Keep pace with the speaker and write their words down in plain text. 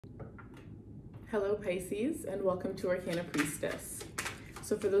Hello Pisces, and welcome to Arcana Priestess.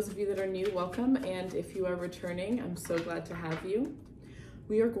 So for those of you that are new, welcome, and if you are returning, I'm so glad to have you.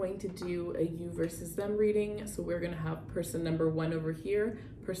 We are going to do a you versus them reading. So we're going to have person number 1 over here,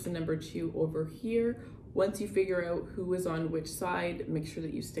 person number 2 over here. Once you figure out who is on which side, make sure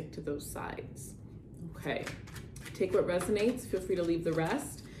that you stick to those sides. Okay, take what resonates, feel free to leave the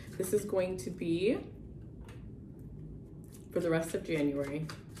rest. This is going to be for the rest of January.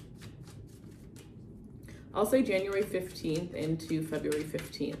 I'll say January 15th into February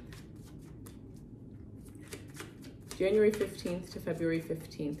 15th. January 15th to February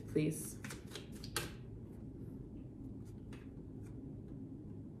 15th, please.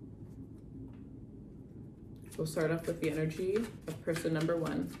 We'll start off with the energy of person number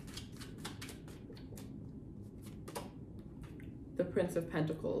 1. The Prince of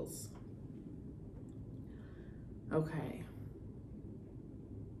Pentacles. Okay.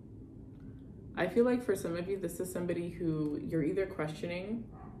 I feel like for some of you, this is somebody who you're either questioning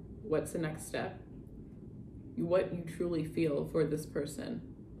what's the next step, what you truly feel for this person,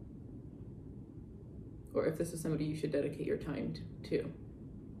 or if this is somebody you should dedicate your time to.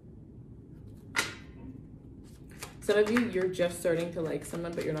 Some of you, you're just starting to like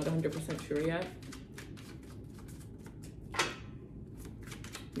someone, but you're not 100% sure yet.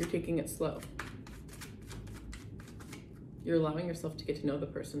 You're taking it slow. You're allowing yourself to get to know the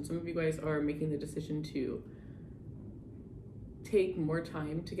person. Some of you guys are making the decision to take more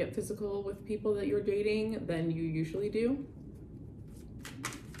time to get physical with people that you're dating than you usually do.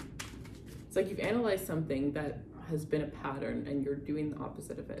 It's like you've analyzed something that has been a pattern and you're doing the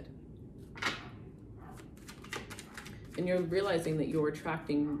opposite of it. And you're realizing that you're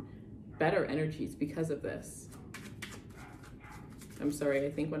attracting better energies because of this. I'm sorry,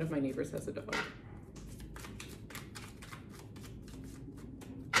 I think one of my neighbors has a dog.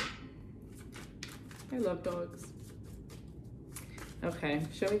 I love dogs. Okay,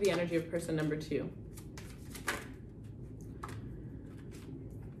 show me the energy of person number 2.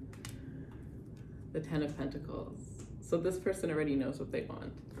 The 10 of Pentacles. So this person already knows what they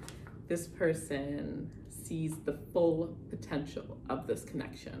want. This person sees the full potential of this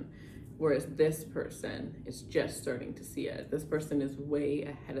connection, whereas this person is just starting to see it. This person is way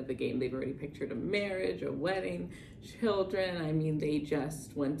ahead of the game. They've already pictured a marriage, a wedding, children. I mean, they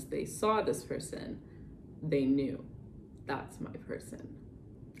just, once they saw this person, they knew, that's my person.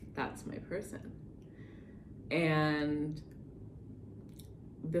 That's my person. And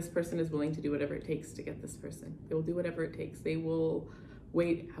this person is willing to do whatever it takes to get this person. They will do whatever it takes. They will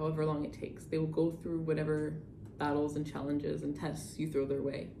wait however long it takes. They will go through whatever battles and challenges and tests you throw their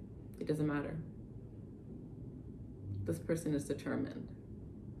way. It doesn't matter. This person is determined.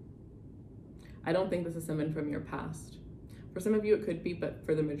 I don't think this is someone from your past. For some of you it could be, but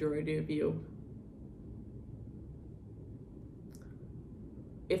for the majority of you,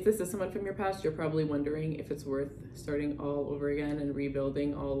 if this is someone from your past, you're probably wondering if it's worth starting all over again and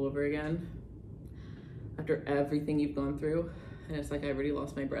rebuilding all over again after everything you've gone through. And it's like I already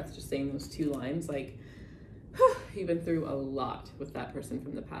lost my breath just saying those 2 lines. Like, you've been through a lot with that person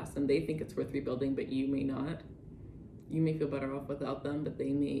from the past, and they think it's worth rebuilding, but you may not. You may feel better off without them, but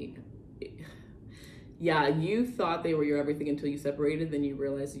they may. Yeah, you thought they were your everything until you separated, then you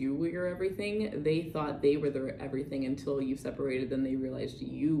realized you were your everything. They thought they were their everything until you separated, then they realized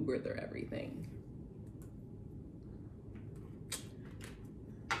you were their everything.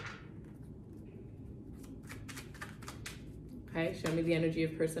 Okay, show me the energy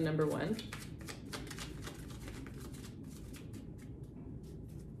of person number 1.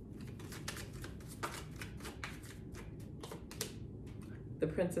 The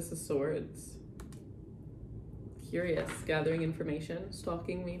Princess of Swords. Curious, gathering information,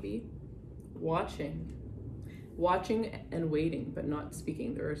 stalking maybe, watching and waiting, but not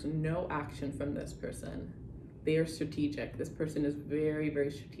speaking. There is no action from this person. They are strategic. This person is very,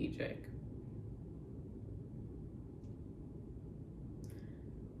 very strategic.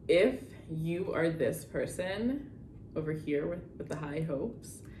 If you are this person over here with the high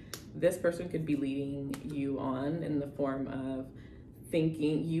hopes, this person could be leading you on in the form of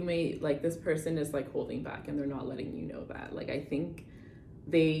thinking you may, like, this person is like holding back and they're not letting you know that. Like, I think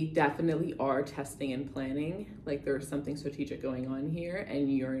they definitely are testing and planning. Like, there's something strategic going on here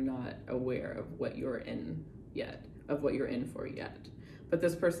and you're not aware of what you're in yet, of what you're in for yet. But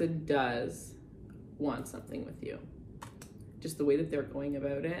this person does want something with you. Just the way that they're going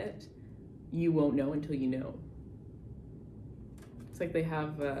about it, you won't know until you know. It's like they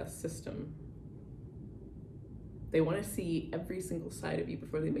have a system. They want to see every single side of you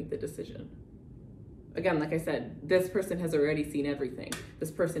before they make the decision. again, like I said, this person has already seen everything.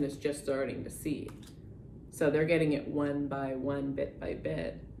 This person is just starting to see. So they're getting it one by one, bit by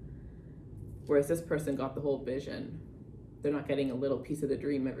bit. Whereas this person got the whole vision. They're not getting a little piece of the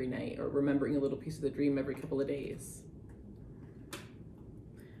dream every night or remembering a little piece of the dream every couple of days.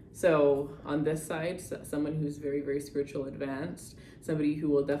 So on this side, someone who's very, very spiritual advanced, somebody who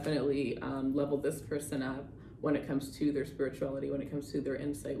will definitely level this person up when it comes to their spirituality, when it comes to their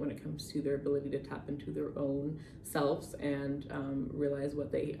insight, when it comes to their ability to tap into their own selves and realize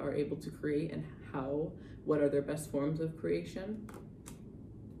what they are able to create and what are their best forms of creation.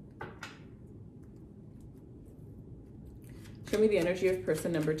 Show me the energy of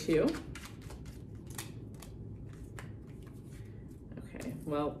person number 2. Okay,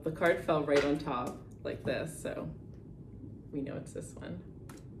 well, the card fell right on top like this, so we know it's this one.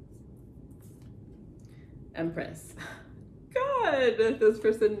 Empress. God, this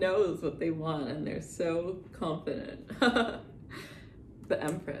person knows what they want and they're so confident. The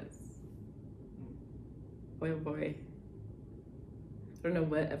Empress. Boy, oh boy. I don't know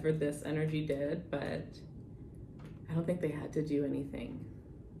whatever this energy did, but I don't think they had to do anything.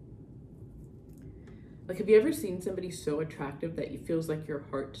 Like, have you ever seen somebody so attractive that it feels like your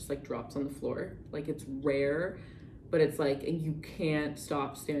heart just like drops on the floor? Like, it's rare, but it's like, and you can't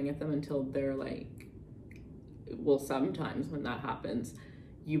stop staring at them until they're like, well, sometimes when that happens,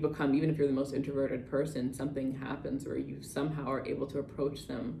 you become, even if you're the most introverted person, something happens where you somehow are able to approach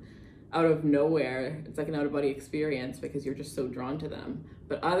them out of nowhere. It's like an out-of-body experience because you're just so drawn to them.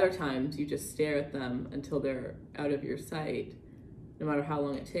 But other times you just stare at them until they're out of your sight, no matter how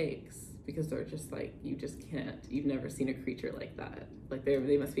long it takes, because they're just like, you just can't, you've never seen a creature like that. Like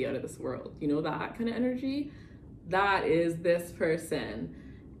they must be out of this world. You know, that kind of energy? That is this person.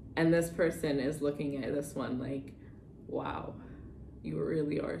 And this person is looking at this one like, wow, you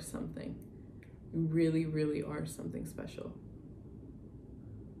really are something. You really, really are something special.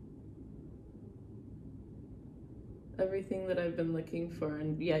 Everything that I've been looking for,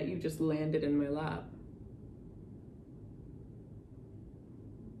 and yet you just landed in my lap.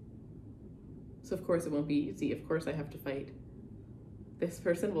 So of course it won't be easy. Of course I have to fight. This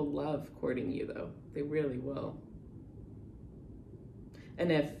person will love courting you though. They really will.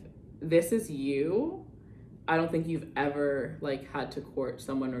 And if this is you, I don't think you've ever like had to court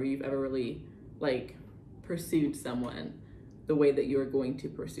someone, or you've ever really like pursued someone the way that you're going to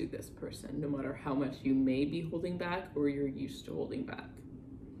pursue this person, no matter how much you may be holding back or you're used to holding back.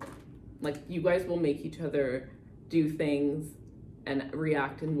 Like, you guys will make each other do things and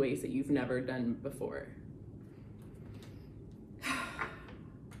react in ways that you've never done before.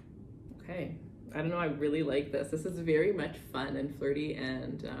 Okay, I don't know, I really like this. This is very much fun and flirty,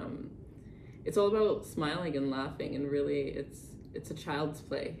 and it's all about smiling and laughing, and really it's a child's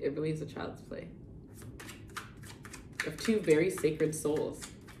play. It really is a child's play. Of two very sacred souls.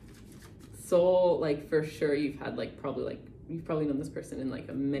 Soul, like, for sure you've had you've probably known this person in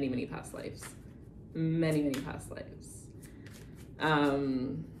like many, many past lives. Many, many past lives.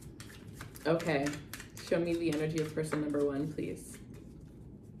 Okay, show me the energy of person number 1, please.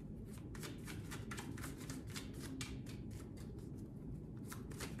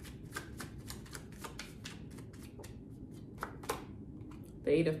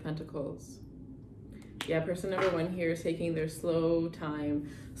 The 8 of Pentacles. Yeah, person number 1 here is taking their slow time,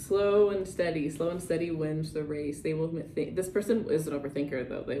 slow and steady wins the race. They will think, this person is an overthinker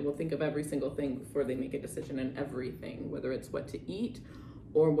though. They will think of every single thing before they make a decision, and everything, whether it's what to eat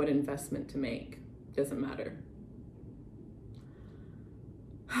or what investment to make, doesn't matter.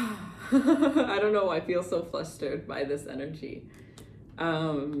 I don't know, I feel so flustered by this energy.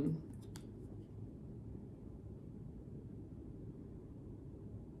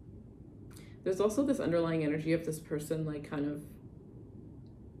 There's also this underlying energy of this person, like, kind of,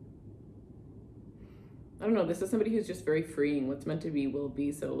 I don't know, this is somebody who's just very freeing. What's meant to be will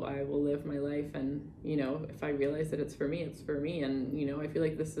be, so I will live my life, and, you know, if I realize that it's for me, it's for me. And, you know, I feel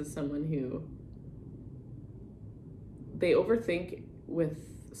like this is someone who, they overthink with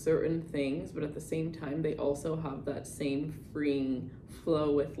certain things, but at the same time, they also have that same freeing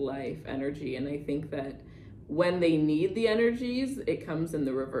flow with life energy. And I think that when they need the energies, it comes in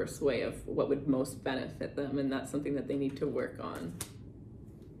the reverse way of what would most benefit them, and that's something that they need to work on.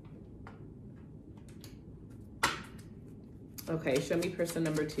 Okay, show me person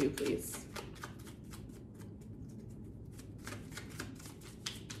number 2, please.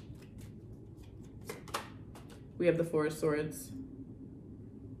 We have the 4 of Swords.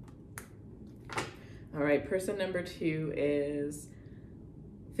 All right, person number 2 is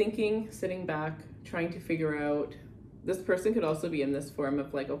thinking, sitting back, trying to figure out This person could also be in this form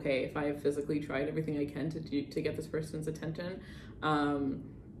of like, okay, if I have physically tried everything I can to get this person's attention,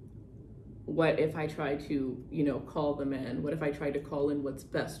 what if I try to, you know, call them in? What if I try to call in what's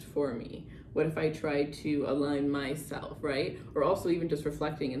best for me? What if I try to align myself, right? Or also even just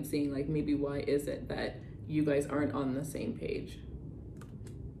reflecting and seeing like, maybe why is it that you guys aren't on the same page?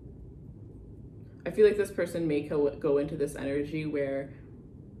 I feel like this person may go into this energy where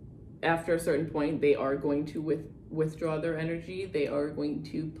after a certain point, they are going to withdraw their energy. They are going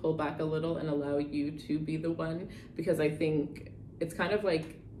to pull back a little and allow you to be the one, because I think it's kind of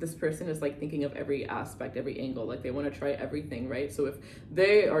like this person is like thinking of every aspect, every angle, like they want to try everything, right? So if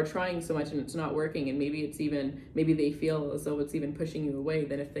they are trying so much and it's not working, and maybe they feel as though it's even pushing you away,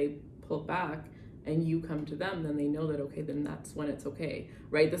 then if they pull back and you come to them, then they know that, okay, then that's when it's okay,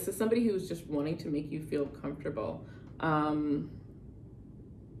 right? This is somebody who's just wanting to make you feel comfortable. I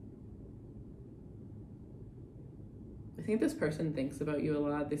think this person thinks about you a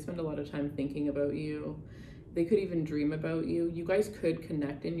lot. They spend a lot of time thinking about you. They could even dream about you. You guys could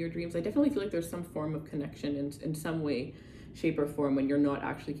connect in your dreams. I definitely feel like there's some form of connection in some way, shape, or form when you're not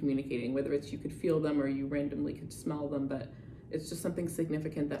actually communicating, whether it's you could feel them or you randomly could smell them, but it's just something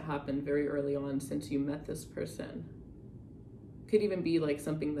significant that happened very early on since you met this person. Could even be like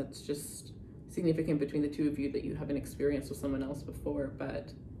something that's just significant between the two of you that you haven't experienced with someone else before,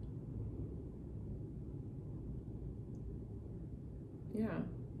 but yeah,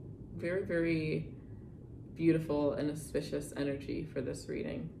 very, very beautiful and auspicious energy for this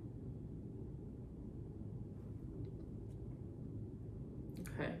reading.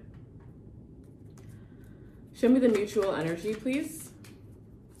 Okay. Show me the mutual energy, please.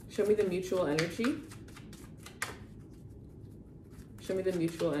 Show me the mutual energy. Show me the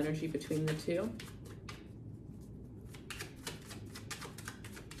mutual energy between the two.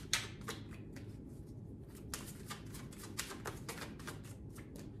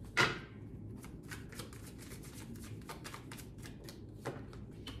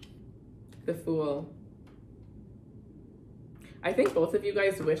 The Fool. I think both of you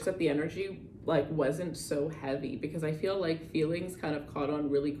guys wish that the energy like wasn't so heavy, because I feel like feelings kind of caught on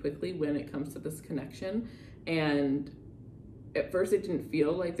really quickly when it comes to this connection. And at first it didn't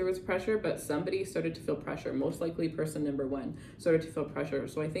feel like there was pressure, but somebody started to feel pressure. Most likely person number one started to feel pressure.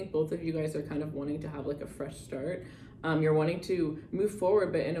 So I think both of you guys are kind of wanting to have like a fresh start. You're wanting to move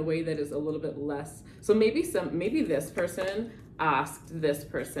forward, but in a way that is a little bit less. So maybe this person asked this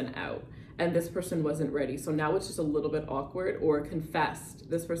person out and this person wasn't ready. So now it's just a little bit awkward, or confessed.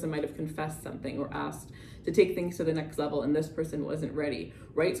 This person might have confessed something or asked to take things to the next level and this person wasn't ready,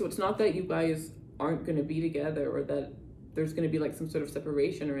 right? So it's not that you guys aren't going to be together or that there's going to be like some sort of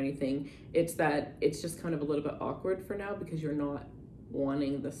separation or anything. It's that it's just kind of a little bit awkward for now because you're not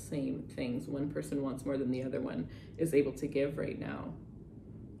wanting the same things. One person wants more than the other one is able to give right now.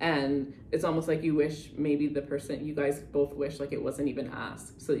 And it's almost like you wish maybe you guys both wish like it wasn't even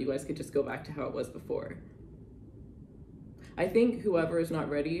asked, so that you guys could just go back to how it was before. I think whoever is not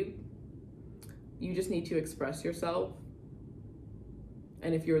ready, you just need to express yourself.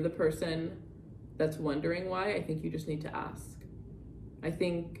 And if you're the person that's wondering why, I think you just need to ask. I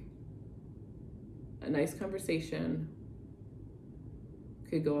think a nice conversation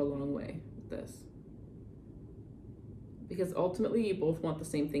could go a long way with this. Because ultimately you both want the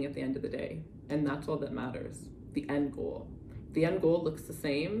same thing at the end of the day, and that's all that matters, the end goal. If the end goal looks the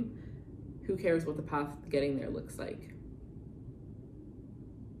same, who cares what the path to getting there looks like?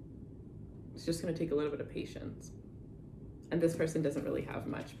 It's just gonna take a little bit of patience. And this person doesn't really have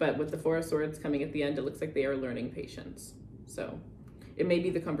much, but with the Four of Swords coming at the end, it looks like they are learning patience. So it may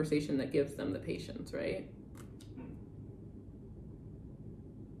be the conversation that gives them the patience, right?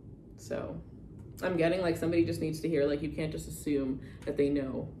 So I'm getting like somebody just needs to hear, like, you can't just assume that they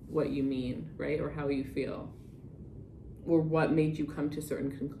know what you mean, right? Or how you feel, or what made you come to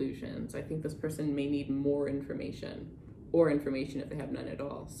certain conclusions. I think this person may need more information, or information if they have none at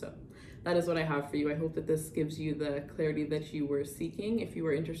all. So that is what I have for you. I hope that this gives you the clarity that you were seeking. If you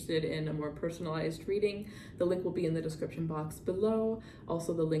were interested in a more personalized reading, the link will be in the description box below.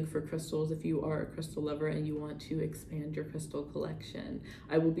 Also the link for crystals if you are a crystal lover and you want to expand your crystal collection.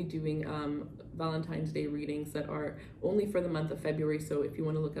 I will be doing Valentine's Day readings that are only for the month of February. So if you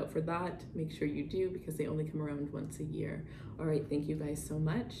want to look out for that, make sure you do, because they only come around once a year. All right, thank you guys so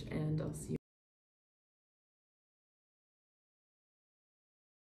much, and I'll see you